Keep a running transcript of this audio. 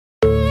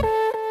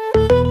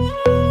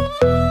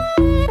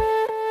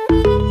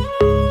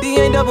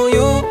W.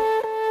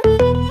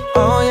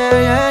 Oh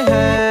yeah, yeah,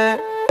 yeah.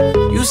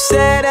 You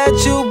said that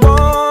you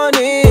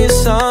wanted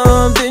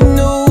something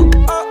new.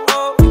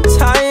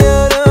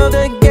 Tired of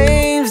the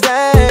games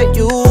that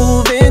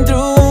you've been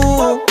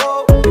through.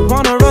 You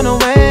wanna run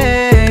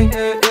away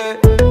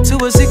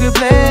to a secret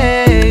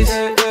place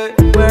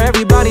where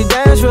everybody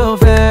dance real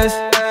fast,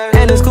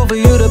 and it's cool for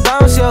you to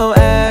bounce your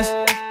ass.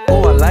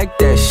 Oh, I like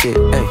that shit,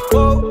 ayy.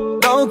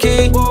 Low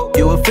key,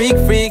 you a freak.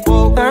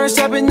 Thirst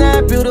up in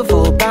that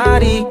beautiful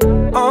body.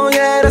 Oh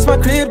yeah, that's my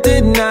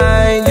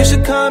kryptonite. You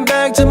should come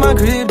back to my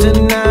crib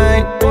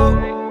tonight.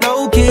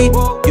 Low key,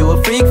 you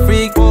a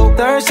freak.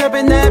 Thirst up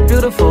in that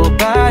beautiful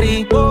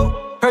body.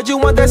 Heard you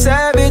want that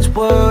savage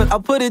word.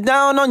 I'll put it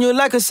down on you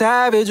like a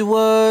savage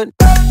would.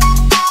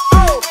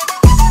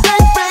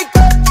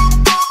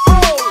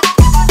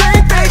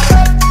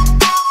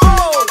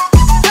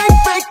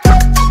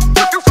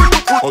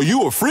 Oh,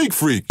 you a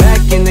freak. Back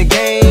in the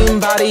game,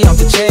 body off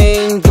the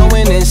chain,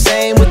 going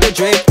insane with the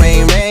drip,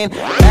 rain.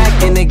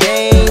 Back in the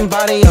game,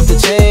 body off the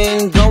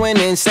chain, going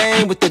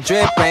insane with the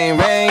drip, rain.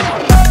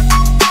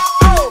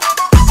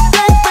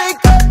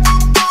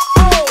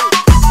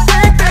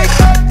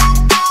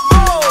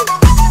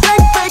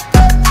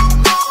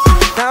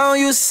 Now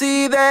you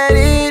see that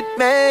it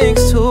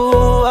makes two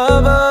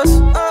of us.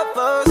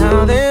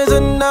 Now there's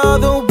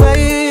another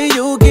way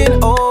you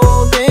can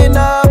open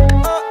up.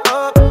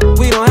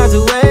 We don't have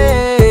to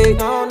wait.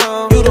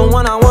 You don't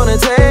want, I wanna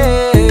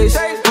taste.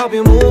 Help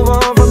you move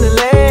on from the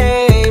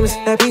lames.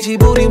 That peachy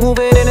booty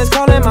moving and it's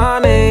calling my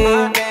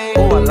name.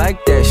 Oh, I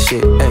like that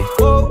shit,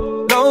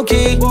 ayy. Low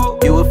key,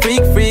 you a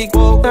freak.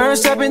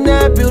 Thirst up in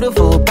that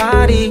beautiful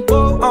body.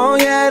 Oh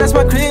yeah, that's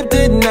my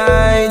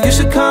kryptonite. You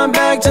should come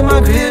back to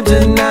my crib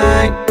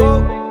tonight.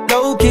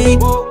 Low key,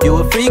 you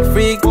a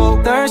freak.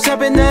 Thirst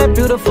up in that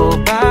beautiful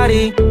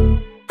body.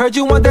 Heard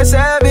you want that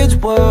savage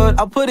word.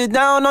 I'll put it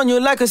down on you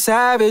like a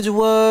savage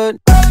would.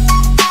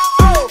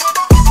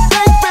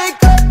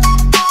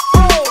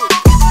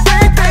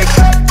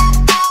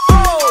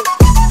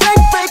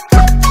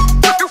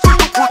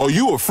 Oh,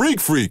 you a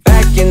freak.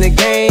 Back in the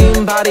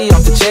game, body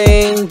off the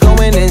chain,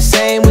 going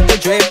insane with the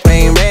drip,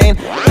 rain.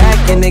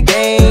 Back in the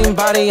game,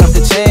 body off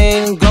the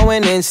chain,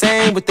 going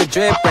insane with the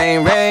drip,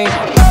 rain.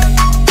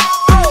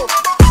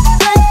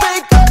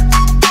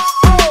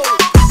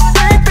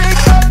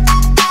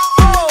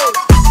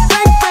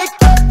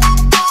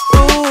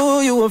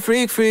 Ooh, you a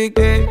freak.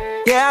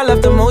 Yeah, I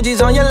left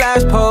emojis on your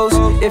last post.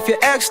 If your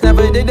ex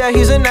never did that,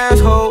 he's an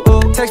asshole.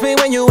 Text me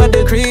when you at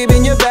the crib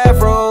in your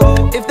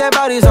bathrobe. If that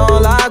body's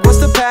on lock, what's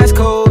the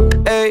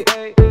passcode? Ay,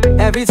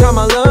 every time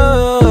I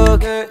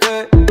look,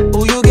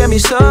 ooh, you get me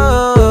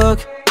shook.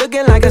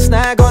 Looking like a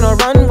snack on a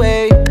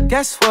runway.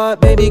 Guess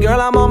what, baby girl,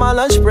 I'm on my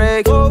lunch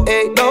break.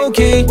 Ay, low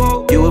key,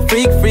 you a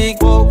freak.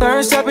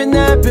 Thirst up in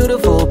that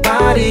beautiful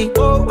body.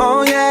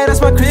 Oh yeah,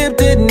 that's my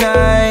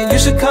kryptonite. You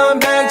should come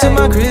back to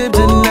my crib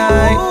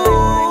tonight.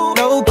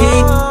 Low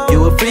key,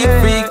 you a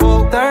freak.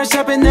 Thirst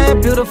up in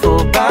that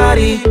beautiful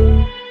body.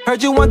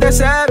 Heard you want that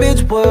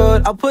savage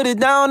word. I'll put it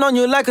down on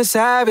you like a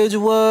savage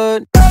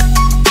would.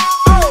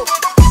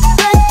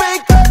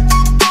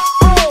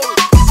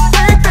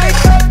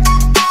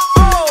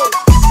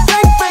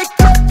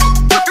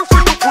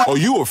 Oh,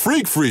 you a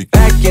freak.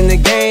 Back in the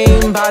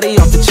game, body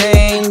off the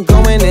chain,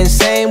 going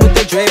insane with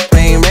the drip,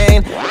 rain.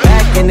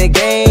 Back in the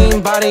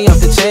game, body off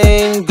the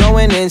chain,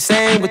 going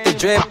insane with the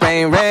drip,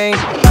 rain.